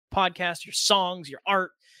podcast, your songs, your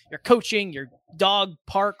art, your coaching, your dog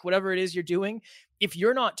park, whatever it is you're doing, if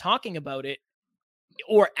you're not talking about it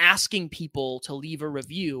or asking people to leave a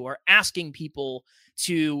review or asking people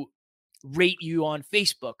to rate you on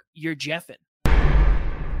Facebook, you're jeffing.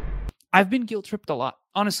 I've been guilt tripped a lot.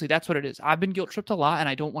 Honestly, that's what it is. I've been guilt tripped a lot, and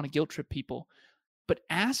I don't want to guilt trip people. But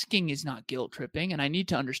asking is not guilt tripping, and I need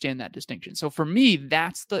to understand that distinction. So for me,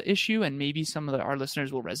 that's the issue, and maybe some of our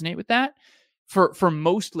listeners will resonate with that. For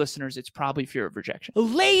most listeners, it's probably fear of rejection.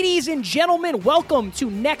 Ladies and gentlemen, welcome to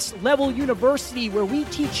Next Level University, where we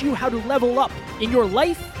teach you how to level up in your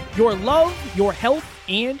life, your love, your health,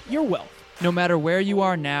 and your wealth. No matter where you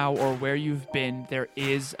are now or where you've been, there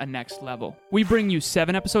is a next level. We bring you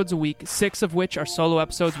 7 episodes a week, 6 of which are solo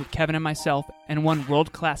episodes with Kevin and myself, and 1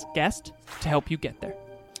 world-class guest to help you get there.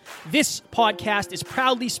 This podcast is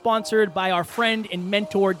proudly sponsored by our friend and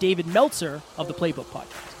mentor, David Meltzer of the Playbook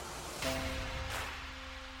Podcast.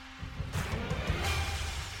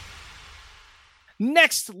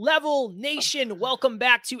 Next Level Nation, welcome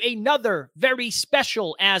back to another very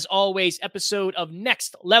special, as always, episode of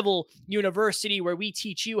Next Level University, where we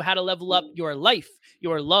teach you how to level up your life,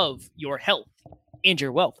 your love, your health, and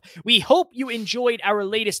your wealth. We hope you enjoyed our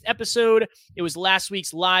latest episode. It was last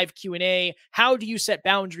week's live Q&A. How do you set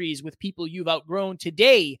boundaries with people you've outgrown?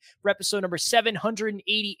 Today, for episode number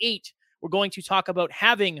 788, we're going to talk about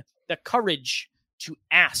having the courage to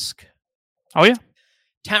ask. Oh, yeah.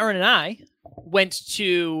 Taryn and I went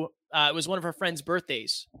to, it was one of her friend's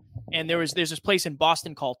birthdays, and there's this place in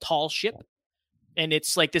Boston called Tall Ship, and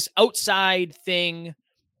it's like this outside thing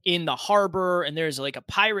in the harbor, and there's like a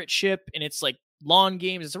pirate ship, and it's like lawn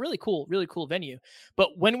games. It's a really cool venue.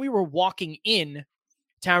 But when we were walking in,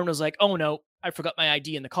 Taryn was like, oh no, I forgot my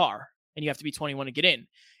ID in the car, and you have to be 21 to get in.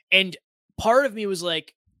 And part of me was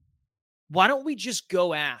like, why don't we just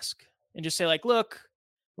go ask and just say like, look,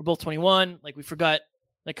 we're both 21, like we forgot.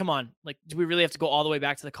 Like, come on. Like, do we really have to go all the way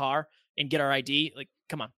back to the car and get our ID? Like,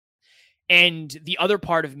 come on. And the other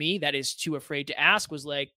part of me that is too afraid to ask was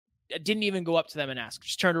like, I didn't even go up to them and ask.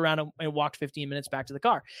 Just turned around and walked 15 minutes back to the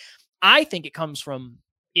car. I think it comes from,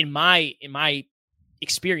 in my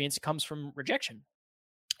experience, it comes from rejection.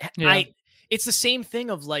 Yeah. It's the same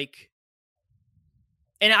thing of like,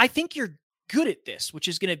 and I think you're good at this, which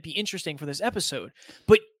is going to be interesting for this episode,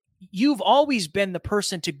 but you've always been the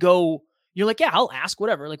person to go, you're like, yeah, I'll ask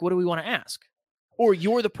whatever. Like, what do we want to ask? Or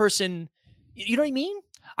you're the person, you know what I mean?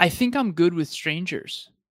 I think I'm good with strangers,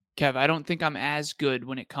 Kev. I don't think I'm as good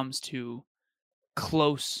when it comes to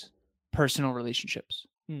close personal relationships.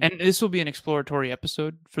 And this will be an exploratory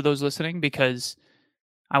episode for those listening because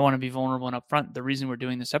I want to be vulnerable and upfront. The reason we're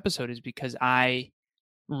doing this episode is because I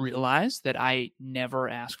realized that I never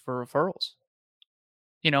ask for referrals.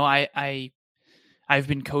 You know, I've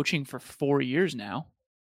been coaching for 4 years now.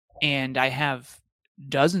 And I have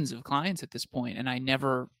dozens of clients at this point, and I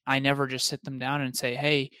never just sit them down and say,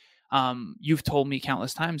 hey, you've told me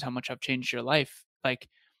countless times how much I've changed your life. Like,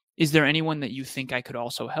 is there anyone that you think I could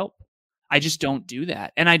also help? I just don't do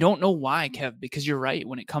that. And I don't know why, Kev, because you're right.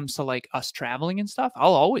 When it comes to like us traveling and stuff,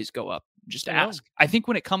 I'll always go up just to ask. I think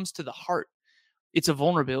when it comes to the heart, it's a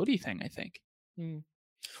vulnerability thing, I think.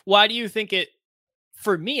 Why do you think it,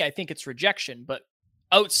 for me, I think it's rejection, but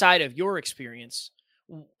outside of your experience,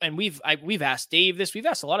 and we've asked Dave this, we've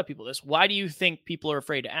asked a lot of people this. Why do you think people are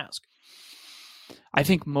afraid to ask? I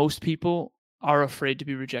think most people are afraid to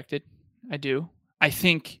be rejected. I do. I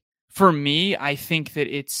think for me, I think that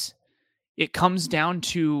it comes down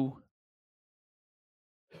to,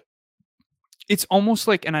 it's almost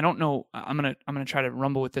like, and I don't know, I'm going to try to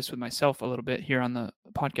rumble with this with myself a little bit here on the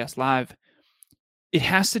podcast live. It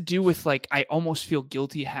has to do with like, I almost feel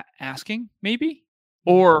guilty asking maybe,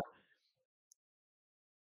 or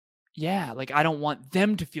yeah, like I don't want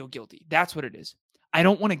them to feel guilty. That's what it is. I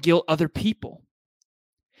don't want to guilt other people.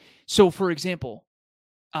 So for example,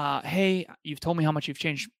 hey, you've told me how much I've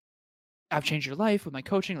changed your life with my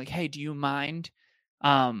coaching. Like, hey, do you mind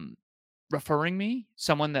referring me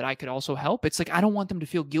someone that I could also help? It's like, I don't want them to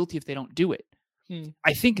feel guilty if they don't do it.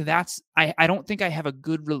 I think I don't think I have a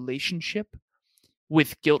good relationship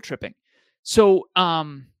with guilt tripping. So,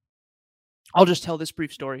 I'll just tell this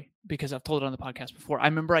brief story because I've told it on the podcast before. I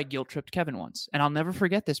remember I guilt tripped Kevin once, and I'll never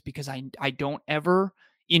forget this because I don't ever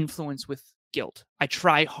influence with guilt. I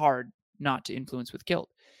try hard not to influence with guilt.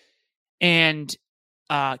 And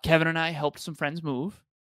Kevin and I helped some friends move,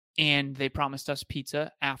 and they promised us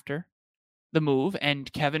pizza after the move.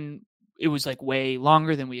 And Kevin, it was like way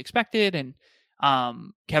longer than we expected, and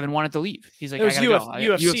Kevin wanted to leave. He's like, it was I gotta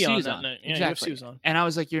go. UFC on that night. Yeah, exactly. UFC was on. And I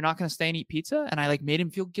was like, you're not going to stay and eat pizza? And I like made him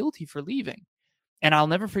feel guilty for leaving. And I'll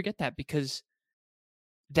never forget that because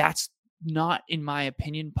that's not, in my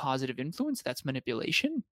opinion, positive influence. That's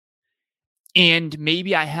manipulation. And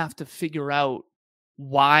maybe I have to figure out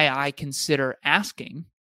why I consider asking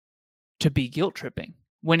to be guilt tripping.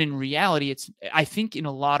 When in reality, I think in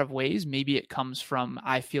a lot of ways, maybe it comes from,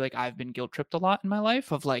 I feel like I've been guilt tripped a lot in my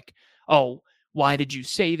life of like, oh, why did you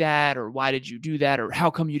say that? Or why did you do that? Or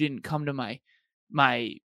how come you didn't come to my,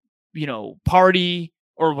 party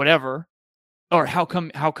or whatever? Or how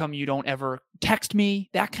come you don't ever text me?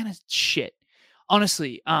 That kind of shit.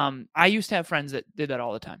 Honestly, I used to have friends that did that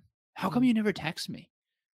all the time. How come you never text me?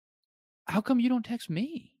 How come you don't text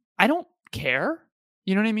me? I don't care.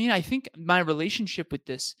 You know what I mean? I think my relationship with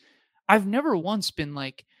this, I've never once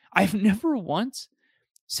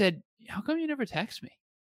said, how come you never text me?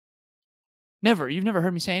 Never. You've never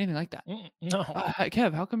heard me say anything like that. No.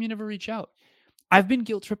 Kev, how come you never reach out? I've been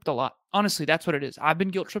guilt tripped a lot. Honestly, that's what it is. I've been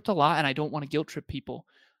guilt tripped a lot, and I don't want to guilt trip people.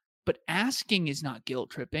 But asking is not guilt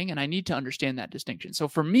tripping, and I need to understand that distinction. So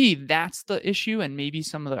for me, that's the issue, and maybe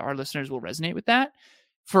some of our listeners will resonate with that.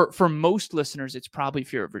 For most listeners, it's probably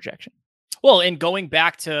fear of rejection. Well, and going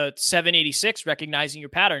back to 786, recognizing your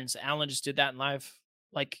patterns, Alan just did that in live,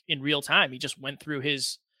 like in real time. He just went through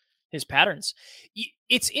his patterns.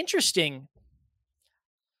 It's interesting.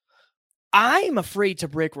 I'm afraid to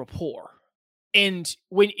break rapport. And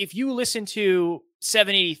if you listen to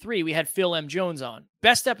 783, we had Phil M. Jones on.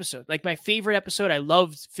 Best episode, like my favorite episode. I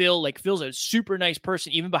loved Phil. Like Phil's a super nice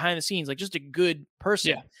person, even behind the scenes, like just a good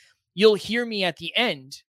person. Yeah. You'll hear me at the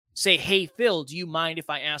end say, hey, Phil, do you mind if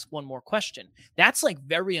I ask one more question? That's like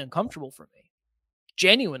very uncomfortable for me,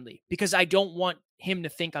 genuinely, because I don't want him to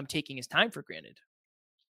think I'm taking his time for granted.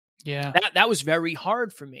 Yeah. That was very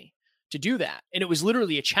hard for me to do that. And it was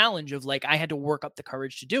literally a challenge of like, I had to work up the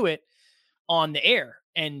courage to do it on the air.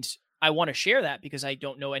 And I want to share that because I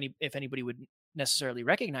don't know if anybody would necessarily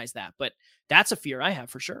recognize that, but that's a fear I have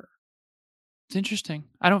for sure. It's interesting.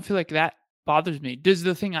 I don't feel like that bothers me. Does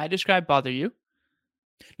the thing I described bother you?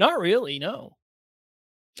 Not really. No,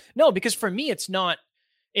 because for me, it's not,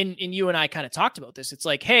 and you and I kind of talked about this. It's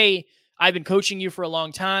like, hey, I've been coaching you for a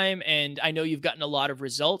long time and I know you've gotten a lot of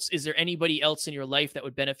results. Is there anybody else in your life that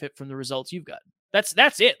would benefit from the results you've gotten?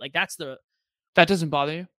 That's it. Like that doesn't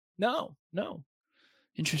bother you? No.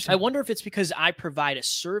 Interesting. I wonder if it's because I provide a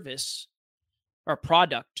service or a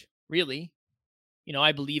product, really.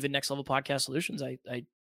 I believe in Next Level Podcast Solutions.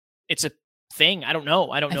 It's a thing. I don't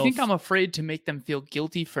know. I think I'm afraid to make them feel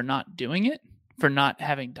guilty for not doing it, for not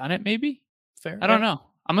having done it, maybe. Fair. I don't know.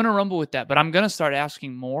 I'm going to rumble with that, but I'm going to start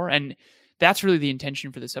asking more. And that's really the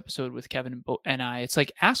intention for this episode with Kevin and I. It's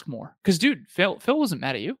like, ask more. Because, dude, Phil wasn't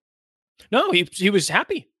mad at you. No, he was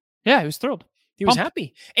happy. Yeah, he was thrilled. He was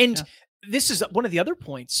happy. And this is one of the other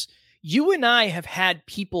points. You and I have had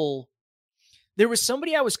people. There was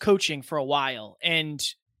somebody I was coaching for a while, and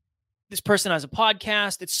this person has a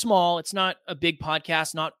podcast. It's small. It's not a big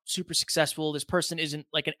podcast, not super successful. This person isn't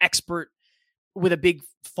like an expert with a big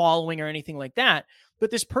following or anything like that. But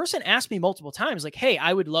this person asked me multiple times, like, hey,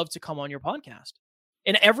 I would love to come on your podcast.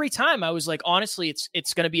 And every time I was like, honestly,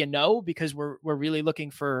 it's going to be a no because we're really looking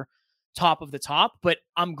for top of the top. But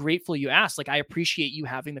I'm grateful you asked. Like, I appreciate you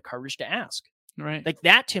having the courage to ask. Right. Like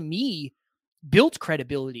that to me built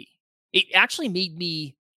credibility. It actually made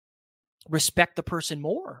me respect the person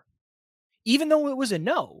more. Even though it was a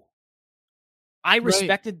no, I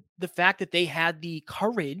respected the fact that they had the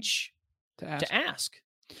courage to ask.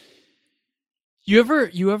 You ever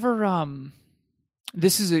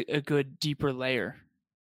this is a good deeper layer.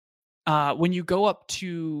 When you go up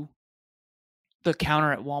to the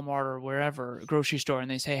counter at Walmart or wherever, a grocery store, and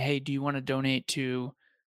they say, hey, do you want to donate to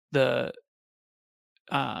the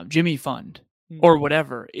Jimmy Fund or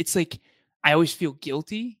whatever? It's like, I always feel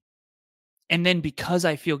guilty. And then because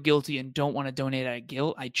I feel guilty and don't want to donate out of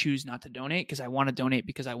guilt, I choose not to donate because I want to donate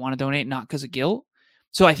because I want to donate, not because of guilt.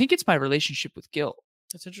 So I think it's my relationship with guilt.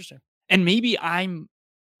 That's interesting. And maybe I'm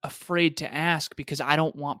afraid to ask because I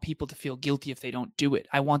don't want people to feel guilty if they don't do it.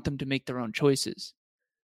 I want them to make their own choices.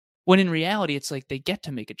 When in reality, it's like they get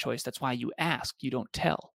to make a choice. That's why you ask, you don't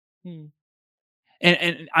tell.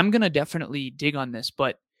 And I'm going to definitely dig on this,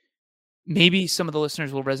 but maybe some of the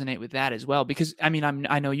listeners will resonate with that as well. Because I mean,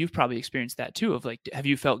 I know you've probably experienced that too of like, have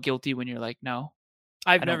you felt guilty when you're like, no?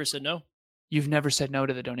 I've never said no. You've never said no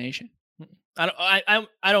to the donation? I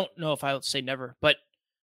don't know if I would say never, but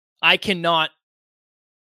I cannot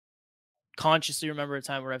consciously remember a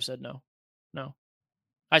time where I've said no. No.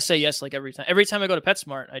 I say yes like every time. Every time I go to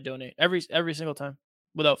PetSmart, I donate. Every single time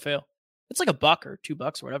without fail. It's like $1 or $2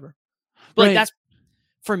 or whatever. But like that's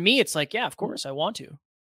for me, it's like, yeah, of course I want to.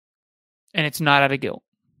 And it's not out of guilt.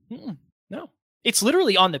 No. It's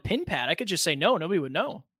literally on the pin pad. I could just say no. Nobody would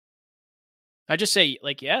know. I just say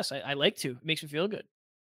like, yes, I like to. It makes me feel good.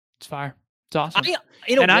 It's fire. It's awesome.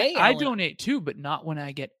 I donate too, but not when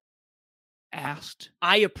I get asked.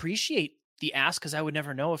 I appreciate the ask because I would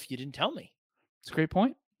never know if you didn't tell me. It's a great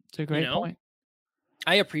point. It's a great point.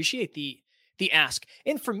 I appreciate the ask.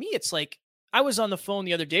 And for me, it's like, I was on the phone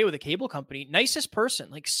the other day with a cable company, nicest person,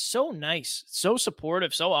 like so nice, so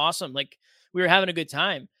supportive, so awesome. Like we were having a good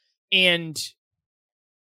time. And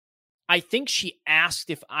I think she asked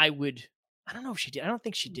if I would, I don't know if she did. I don't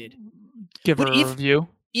think she did. Give her a review.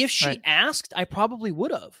 If she asked, I probably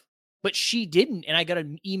would have, but she didn't. And I got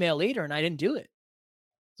an email later and I didn't do it.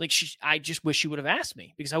 Like I just wish she would have asked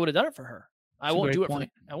me because I would have done it for her. I won't do it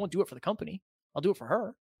for the company. I'll do it for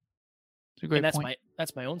her. It's a great point.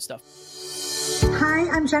 That's my own stuff. Hi,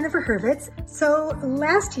 I'm Jennifer Hurwitz. So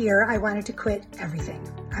last year I wanted to quit everything.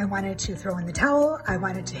 I wanted to throw in the towel. I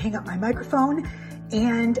wanted to hang up my microphone.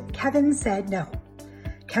 And Kevin said no.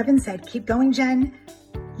 Kevin said, keep going, Jen.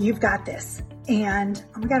 You've got this. And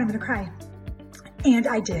oh my God, I'm going to cry. And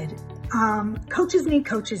I did. Coaches need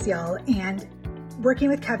coaches, y'all. And working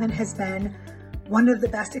with Kevin has been one of the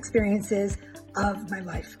best experiences of my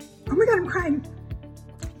life. Oh my God, I'm crying.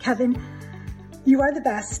 Kevin, you are the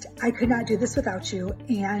best. I could not do this without you.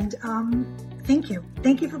 And thank you.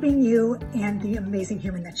 Thank you for being you and the amazing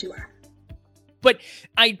human that you are. But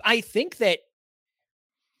I think that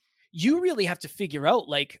you really have to figure out,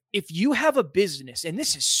 like, if you have a business, and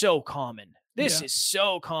this is so common. This is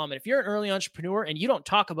so common. If you're an early entrepreneur and you don't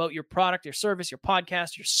talk about your product, your service, your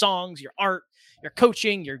podcast, your songs, your art, your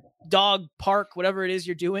coaching, your dog park, whatever it is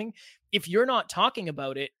you're doing, if you're not talking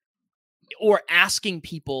about it or asking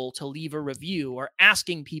people to leave a review or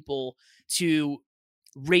asking people to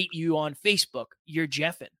rate you on Facebook, you're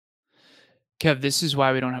jeffing. Kev, this is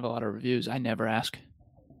why we don't have a lot of reviews. I never ask.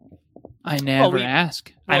 I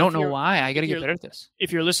don't know why. I got to get better at this.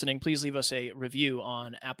 If you're listening, please leave us a review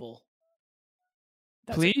on Apple.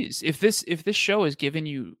 Please, if this show has given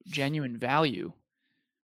you genuine value,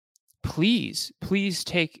 please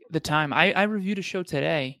take the time. I reviewed a show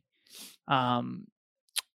today.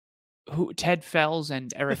 Ted Fells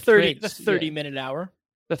and Eric Triggs, the 30-minute hour.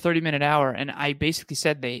 The 30-minute hour, and I basically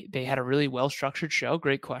said they had a really well-structured show,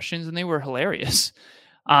 great questions, and they were hilarious.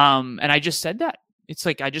 And I just said that. It's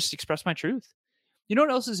like I just expressed my truth. You know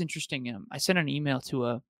what else is interesting? I sent an email to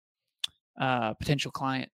a potential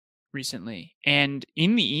client recently, and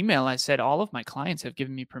in the email I said all of my clients have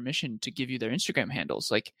given me permission to give you their Instagram handles.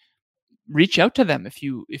 Like, reach out to them if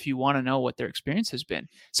you want to know what their experience has been.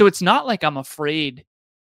 So it's not like I'm afraid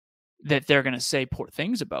that they're going to say poor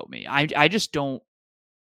things about me. I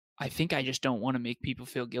think I just don't want to make people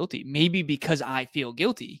feel guilty. Maybe because I feel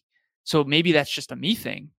guilty. So maybe that's just a me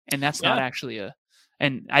thing, and that's not actually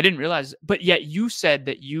and I didn't realize, but yet you said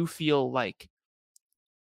that you feel like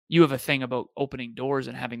you have a thing about opening doors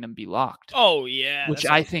and having them be locked. Oh yeah. Which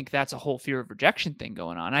I think that's a whole fear of rejection thing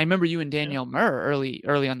going on. I remember you and Danielle Murr early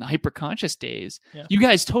on the hyperconscious days. Yeah. You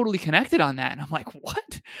guys totally connected on that. And I'm like,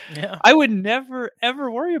 what? Yeah. I would never, ever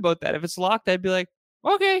worry about that. If it's locked, I'd be like,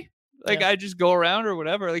 okay. Like I just go around or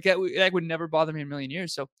whatever. Like that would never bother me in a million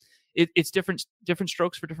years. So it's different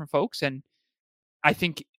strokes for different folks. And I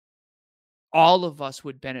think all of us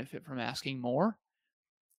would benefit from asking more,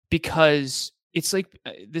 because it's like,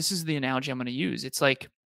 this is the analogy I'm going to use. It's like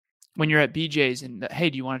when you're at BJ's and hey,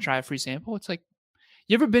 do you want to try a free sample? It's like,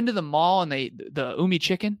 you ever been to the mall and the Umi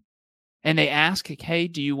chicken and they ask, like, hey,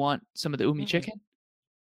 do you want some of the Umi chicken?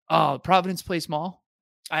 Oh, Providence Place Mall.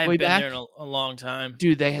 I haven't been there in a long time.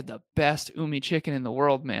 Dude, they had the best Umi chicken in the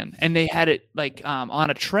world, man. And they had it like on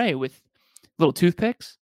a tray with little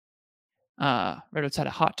toothpicks. Right outside a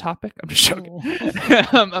Hot Topic. I'm just joking.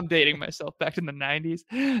 I'm dating myself back in the 90s,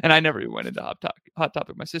 and I never even went into Hot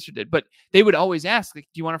Topic. My sister did, but they would always ask, like,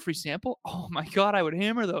 "Do you want a free sample?" Oh my God, I would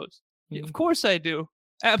hammer those. Yeah, of course I do.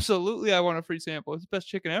 Absolutely, I want a free sample. It's the best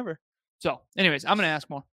chicken ever. So, anyways, I'm gonna ask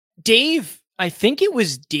more. Dave, I think it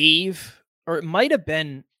was Dave, or it might have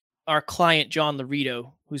been our client John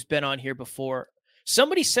Laredo, who's been on here before.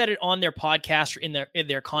 Somebody said it on their podcast or in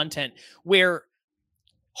their content where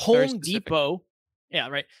Home Depot,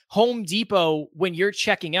 Home Depot, when you're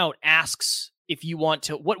checking out, asks if you want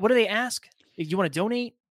to. What do they ask? If you want to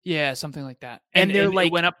donate? Yeah, something like that. And they're like,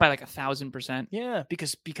 it went up by like 1,000%. Yeah,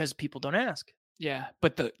 because people don't ask. Yeah,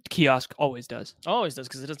 but the kiosk always does. Always does,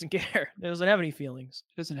 because it doesn't care. It doesn't have any feelings.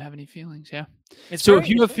 It doesn't have any feelings. Yeah. So if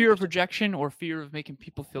you have fear of rejection or fear of making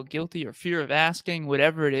people feel guilty or fear of asking,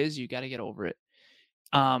 whatever it is, you got to get over it.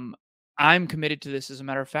 I'm committed to this. As a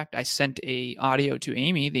matter of fact, I sent a audio to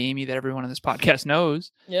Amy, the Amy that everyone on this podcast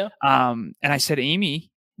knows. Yeah. And I said,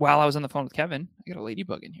 Amy, while I was on the phone with Kevin, I got a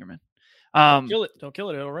ladybug in here, man. Don't kill it. Don't kill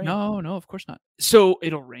it. It'll rain. No, of course not. So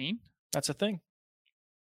it'll rain. That's a thing.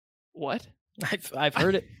 What? I've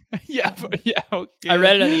heard it. Yeah. Okay. I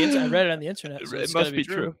read it on the internet. I read it on the internet. So it must be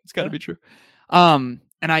true. It's got to be true. And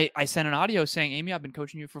I sent an audio saying, Amy, I've been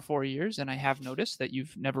coaching you for 4 years, and I have noticed that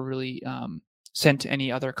you've never really sent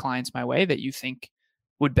any other clients my way that you think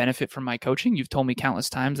would benefit from my coaching. You've told me countless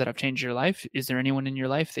times that I've changed your life. Is there anyone in your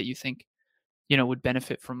life that you think, would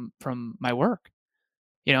benefit from my work?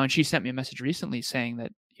 And she sent me a message recently saying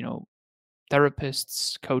that,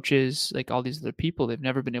 therapists, coaches, like all these other people, they've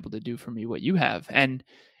never been able to do for me what you have. And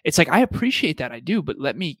it's like, I appreciate that, I do, but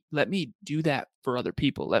let me do that for other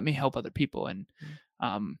people. Let me help other people. And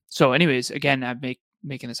so anyways, again, I'm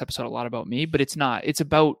making this episode a lot about me, but it's not. It's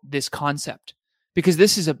about this concept, because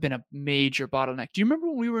this has been a major bottleneck. Do you remember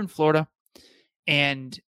when we were in Florida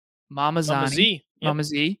and Mama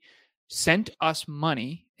Z sent us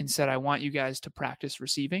money and said, I want you guys to practice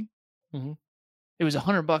receiving? Mm-hmm. It was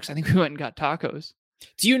 $100. I think we went and got tacos.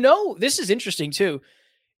 Do you know, this is interesting too.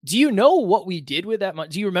 Do you know what we did with that money?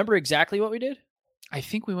 Do you remember exactly what we did? I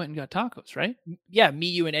think we went and got tacos, right? Yeah, me,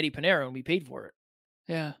 you, and Eddie Panero, and we paid for it.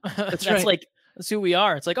 Yeah, that's right. Like, that's who we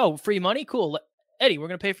are. It's like, oh, free money? Cool. Eddie, we're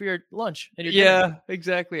going to pay for your lunch. And your dinner.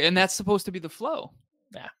 Exactly. And that's supposed to be the flow.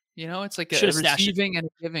 Yeah. It's like a receiving and a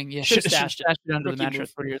giving. Yeah, should have stashed it under the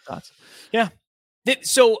mattress. What are your thoughts? Yeah.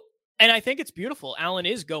 So, and I think it's beautiful. Alan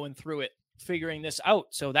is going through it, figuring this out.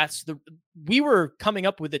 So we were coming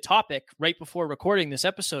up with the topic right before recording this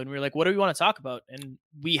episode, and we were like, what do we want to talk about? And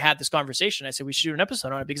we had this conversation. I said, we should do an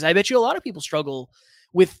episode on it, because I bet you a lot of people struggle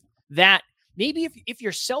with that. Maybe if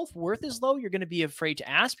your self-worth is low, you're going to be afraid to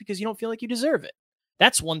ask because you don't feel like you deserve it.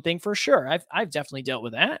 That's one thing for sure. I've definitely dealt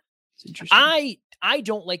with that. It's interesting. I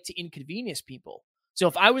don't like to inconvenience people. So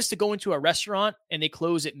if I was to go into a restaurant and they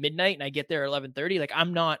close at midnight and I get there at 11:30, like,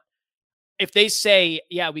 I'm not, if they say,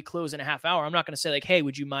 yeah, we close in a half hour, I'm not going to say like, hey,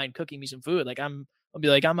 would you mind cooking me some food? Like, I'll be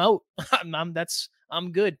like, I'm out.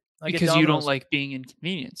 I'm good. Because you don't like being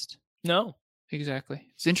inconvenienced. No. Exactly.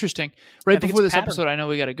 It's interesting. Right before this episode, I know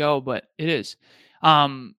we got to go, but it is.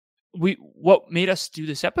 What made us do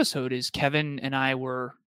this episode is Kevin and I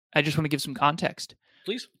just want to give some context.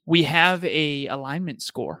 Please. We have a alignment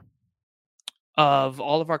score of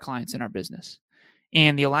all of our clients in our business.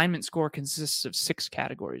 And the alignment score consists of 6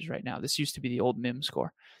 categories right now. This used to be the old MIM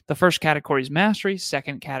score. The first category is mastery.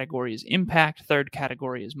 Second category is impact. Third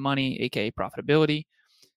category is money, aka profitability.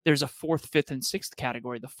 There's a 4th, 5th, and 6th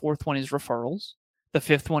category. The 4th one is referrals. The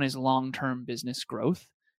 5th one is long-term business growth.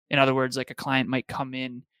 In other words, like a client might come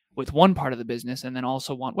in with one part of the business and then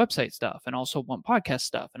also want website stuff and also want podcast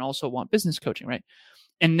stuff and also want business coaching, right?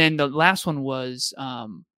 And then the last one was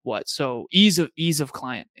So ease of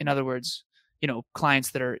client. In other words,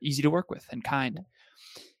 clients that are easy to work with and kind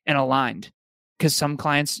and aligned. Because some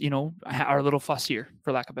clients, are a little fussier,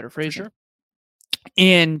 for lack of better phrase. Sure.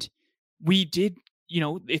 And we did,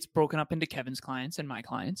 it's broken up into Kevin's clients and my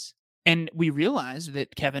clients. And we realized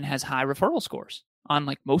that Kevin has high referral scores on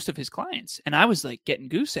like most of his clients. And I was like getting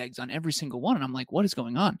goose eggs on every single one. And I'm like, what is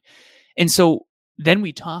going on? And so then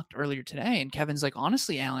we talked earlier today, and Kevin's like,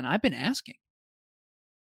 honestly, Alan, I've been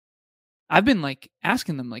like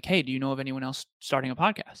asking them like, hey, do you know of anyone else starting a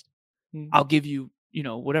podcast? Mm-hmm. I'll give you,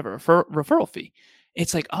 whatever, referral fee.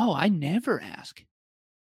 It's like, oh, I never ask.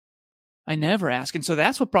 And so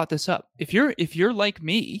that's what brought this up. If you're like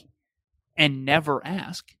me and never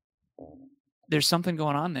ask, there's something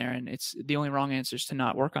going on there, and it's the only wrong answer is to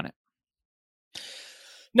not work on it.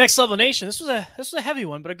 Next Level Nation. This was a heavy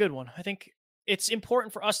one, but a good one. I think it's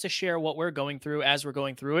important for us to share what we're going through as we're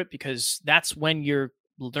going through it, because that's when you're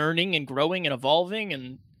learning and growing and evolving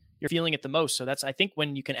and you're feeling it the most. So that's, I think,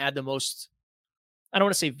 when you can add the most, I don't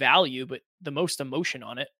want to say value, but the most emotion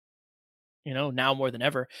on it, now more than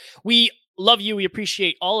ever. We love you. We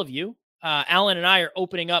appreciate all of you. Alan and I are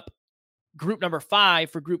opening up group number 5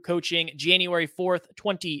 for group coaching, January 4th,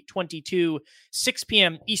 2022, 6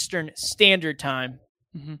 p.m. Eastern Standard Time.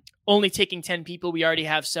 Mm-hmm. Only taking 10 people. We already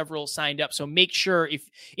have several signed up. So make sure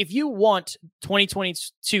if you want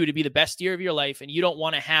 2022 to be the best year of your life and you don't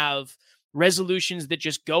want to have resolutions that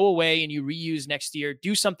just go away and you reuse next year,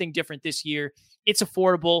 do something different this year. It's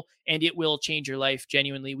affordable and it will change your life.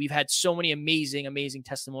 Genuinely. We've had so many amazing, amazing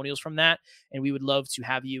testimonials from that, and we would love to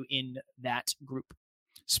have you in that group.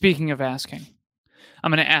 Speaking of asking,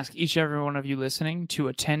 I'm going to ask each and every one of you listening to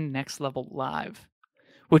attend Next Level Live,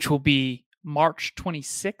 which will be March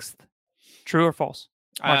 26th. True or false?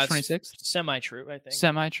 March 26th? Semi-true, I think.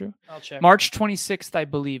 Semi-true. I'll check. March 26th, I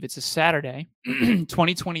believe. It's a Saturday,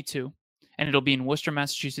 2022, and it'll be in Worcester,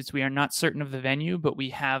 Massachusetts. We are not certain of the venue, but we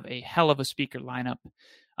have a hell of a speaker lineup.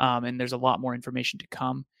 And there's a lot more information to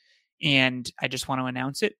come. And I just want to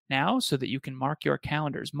announce it now so that you can mark your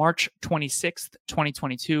calendars. March 26th,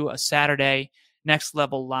 2022, a Saturday, Next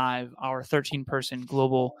Level Live, our 13-person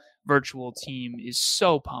global virtual team is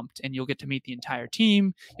so pumped, and you'll get to meet the entire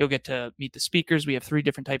team. You'll get to meet the speakers. We have 3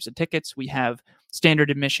 different types of tickets. We have standard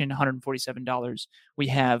admission, $147. We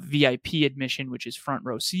have VIP admission, which is front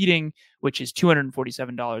row seating, which is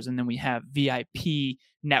 $247. And then we have VIP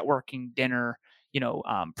networking dinner,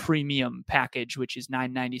 premium package, which is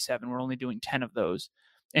 $997. We're only doing 10 of those.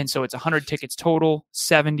 And so it's 100 tickets total.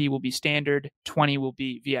 70 will be standard, 20 will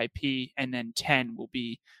be VIP, and then 10 will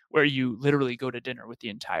be where you literally go to dinner with the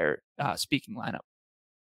entire speaking lineup.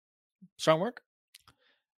 Strong work.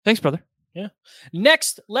 Thanks, brother. Yeah.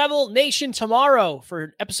 Next Level Nation tomorrow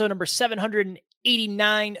for episode number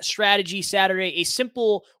 789, Strategy Saturday, a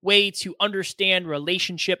simple way to understand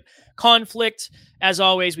relationship conflict. As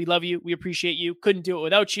always, we love you. We appreciate you. Couldn't do it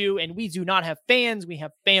without you. And we do not have fans. We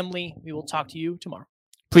have family. We will talk to you tomorrow.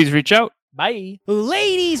 Please reach out. Bye.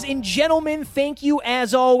 Ladies and gentlemen, thank you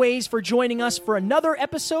as always for joining us for another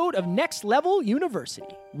episode of Next Level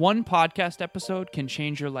University. One podcast episode can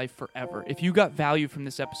change your life forever. If you got value from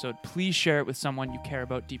this episode, please share it with someone you care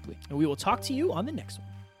about deeply. And we will talk to you on the next one.